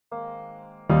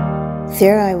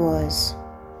There I was,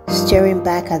 staring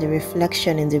back at the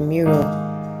reflection in the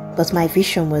mirror, but my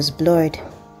vision was blurred,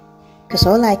 because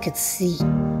all I could see,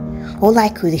 all I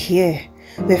could hear,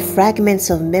 were fragments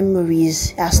of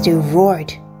memories as they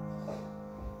roared.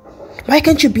 Why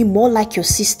can't you be more like your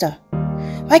sister?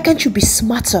 Why can't you be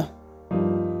smarter?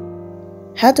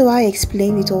 How do I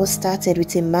explain it all started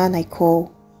with a man I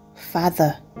call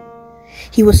father?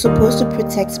 He was supposed to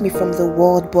protect me from the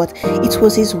world, but it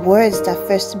was his words that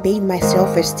first made my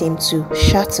self-esteem to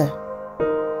shatter.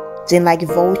 Then, like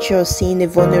vultures seeing a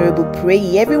vulnerable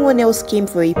prey, everyone else came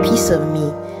for a piece of me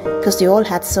because they all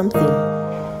had something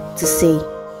to say.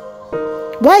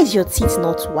 Why is your teeth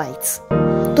not white?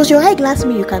 Does your eyeglass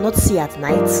mean you cannot see at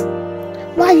night?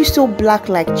 Why are you so black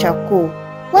like charcoal?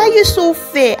 Why are you so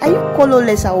fair? Are you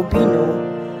colorless albino?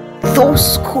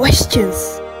 Those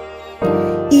questions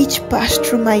each passed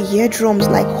through my eardrums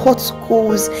like hot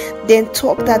coals, then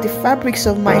tugged at the fabrics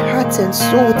of my heart and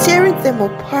soul, tearing them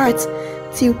apart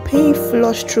till pain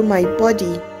flushed through my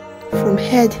body from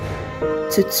head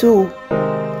to toe,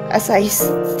 as I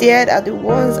stared at the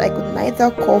ones I could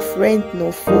neither call friend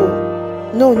nor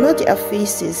foe. No, not their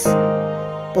faces,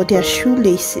 but their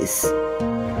shoelaces,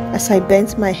 as I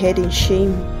bent my head in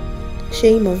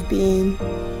shame of being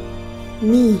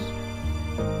me.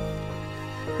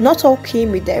 Not all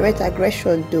came with direct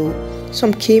aggression though.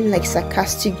 Some came like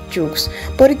sarcastic jokes,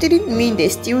 but it didn't mean they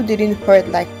still didn't hurt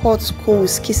like hot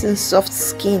coals kissing soft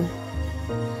skin.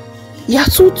 You're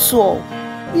too tall.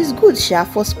 It's good, Sha,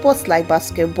 for sports like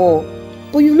basketball,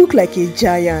 but you look like a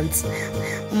giant.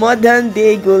 Modern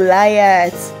day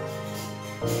Goliath.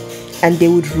 And they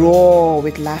would roar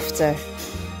with laughter.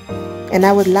 And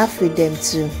I would laugh with them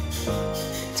too,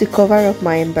 to cover up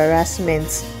my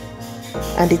embarrassment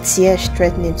and the tears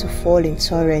threatening to fall in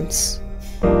torrents.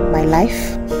 My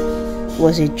life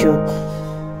was a joke.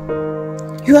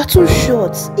 You are too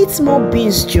short. Eat more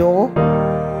beans, Joe.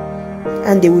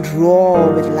 And they would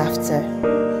roar with laughter.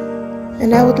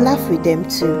 And I would laugh with them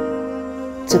too,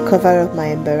 to cover up my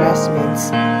embarrassment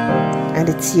and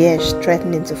the tears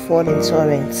threatening to fall in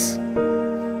torrents.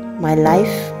 My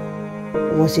life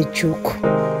was a joke.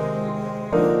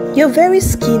 You're very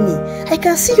skinny. I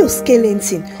can see your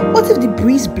skeleton. What if the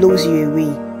breeze blows you away?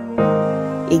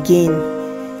 Again,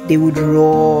 they would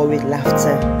roar with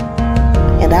laughter.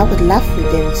 And I would laugh with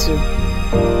them too,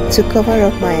 to cover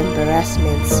up my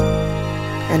embarrassments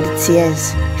and the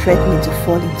tears threatening to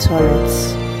fall in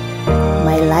torrents.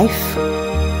 My life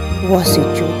was a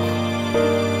joke.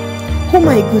 Oh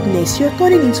my goodness, you're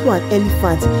turning into an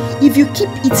elephant if you keep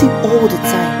eating all the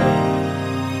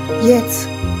time. Yet,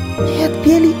 I had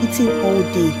barely eaten all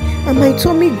day, and my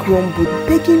tummy grumbled,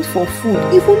 begging for food,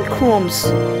 even crumbs.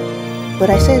 But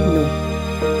I said no.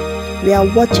 We are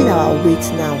watching our weight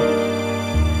now.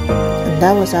 And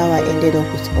that was how I ended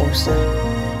up with ulcer.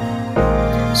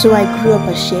 So I grew up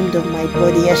ashamed of my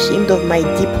body, ashamed of my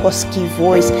deep husky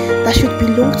voice that should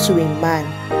belong to a man.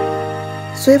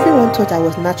 So everyone thought I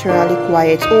was naturally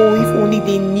quiet. Oh, if only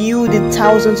they knew the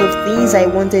thousands of things I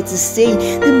wanted to say,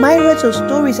 the myriads of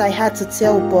stories I had to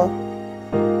tell, but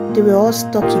they were all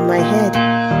stuck in my head.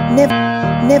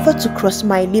 Never to cross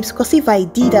my lips, because if I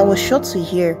did, I was sure to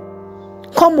hear.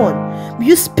 Come on, will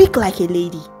you speak like a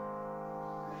lady?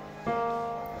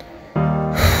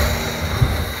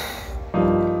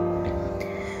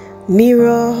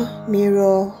 Mirror,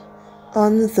 mirror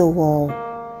on the wall,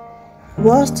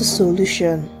 what's the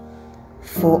solution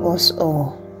for us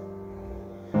all?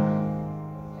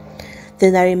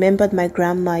 Then I remembered my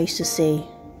grandma used to say,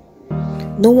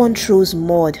 no one throws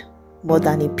mud more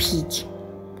than a pig,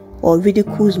 or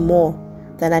ridicules more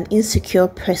than an insecure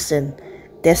person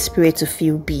desperate to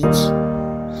feel big.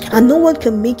 And no one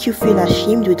can make you feel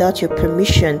ashamed without your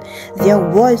permission. Their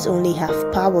words only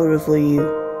have power over you,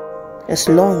 as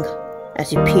long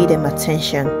as you pay them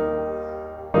attention.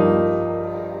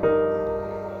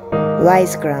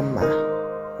 Wise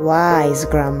grandma, wise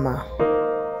grandma.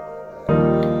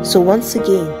 So once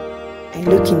again, I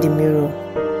look in the mirror,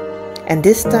 and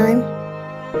this time,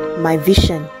 my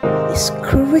vision is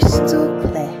crystal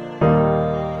clear.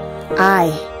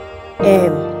 I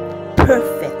am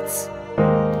perfect,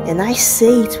 and I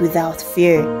say it without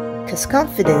fear, because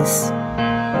confidence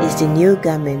is the new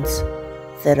garment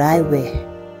that I wear.